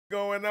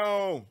going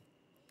on?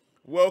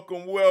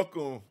 Welcome,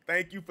 welcome.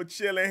 Thank you for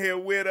chilling here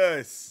with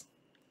us.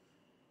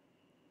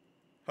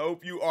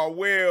 Hope you are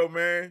well,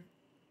 man.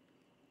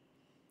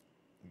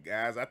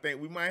 Guys, I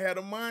think we might have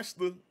a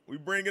monster. We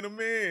bringing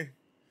them in.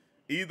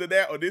 Either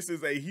that or this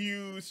is a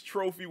huge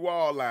trophy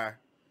walleye.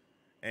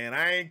 And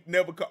I ain't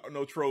never caught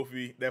no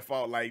trophy that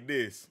fought like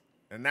this.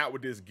 And not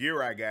with this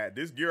gear I got.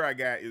 This gear I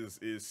got is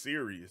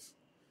serious.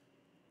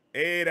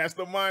 Hey, that's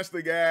the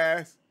monster,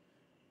 guys.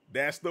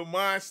 That's the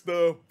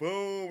monster.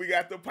 Boom, we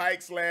got the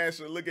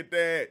Pikeslasher. Look at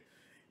that.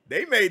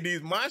 They made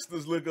these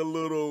monsters look a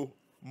little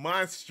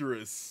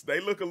monstrous. They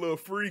look a little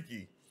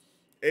freaky.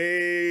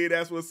 Hey,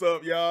 that's what's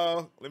up,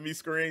 y'all. Let me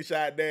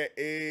screenshot that.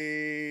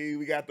 Hey,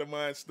 we got the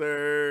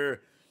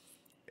monster.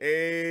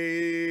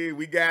 Hey,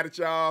 we got it,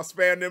 y'all.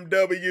 Spam them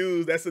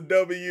W's. That's a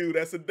W.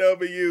 That's a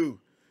W.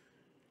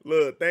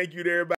 Look, thank you to everybody.